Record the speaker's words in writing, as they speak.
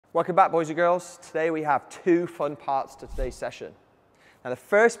Welcome back, boys and girls. Today we have two fun parts to today's session. Now the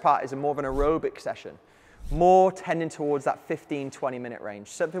first part is more of an aerobic session, more tending towards that 15-20 minute range,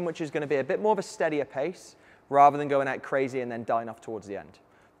 something which is going to be a bit more of a steadier pace rather than going out crazy and then dying off towards the end.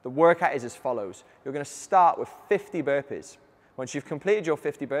 The workout is as follows. You're going to start with 50 burpees. Once you've completed your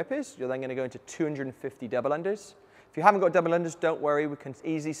 50 burpees, you're then going to go into 250 double unders. If you haven't got double unders, don't worry, we can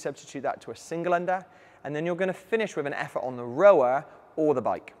easily substitute that to a single under, and then you're going to finish with an effort on the rower or the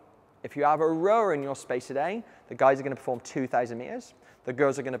bike. If you have a rower in your space today, the guys are going to perform 2,000 meters. The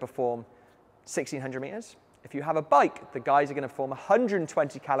girls are going to perform 1,600 meters. If you have a bike, the guys are going to perform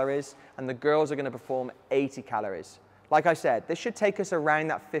 120 calories and the girls are going to perform 80 calories. Like I said, this should take us around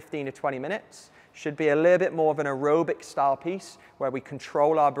that 15 to 20 minutes. Should be a little bit more of an aerobic style piece where we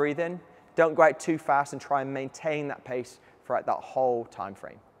control our breathing. Don't go out too fast and try and maintain that pace throughout that whole time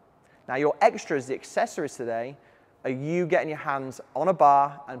frame. Now your extras, the accessories today, are you getting your hands on a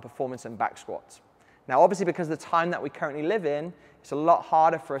bar and performing some back squats. Now obviously because of the time that we currently live in, it's a lot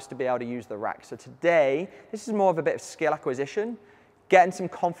harder for us to be able to use the rack. So today, this is more of a bit of skill acquisition, getting some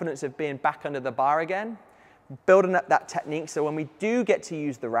confidence of being back under the bar again, building up that technique so when we do get to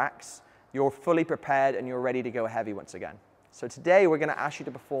use the racks, you're fully prepared and you're ready to go heavy once again. So today we're going to ask you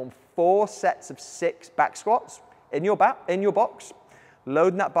to perform 4 sets of 6 back squats in your box,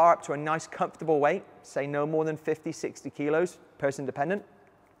 loading that bar up to a nice comfortable weight, say no more than 50, 60 kilos, person dependent.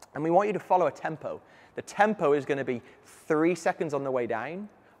 And we want you to follow a tempo. The tempo is going to be 3 seconds on the way down,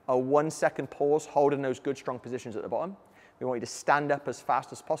 a 1 second pause, holding those good strong positions at the bottom. We want you to stand up as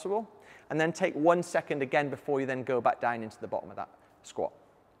fast as possible, and then take 1 second again before you then go back down into the bottom of that squat.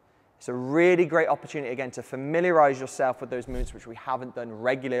 It's a really great opportunity again to familiarize yourself with those movements which we haven't done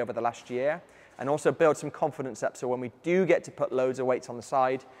regularly over the last year, and also build some confidence up so when we do get to put loads of weights on the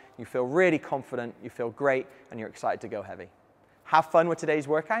side, you feel really confident, you feel great, and you're excited to go heavy. Have fun with today's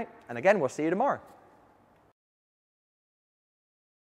workout, and again, we'll see you tomorrow.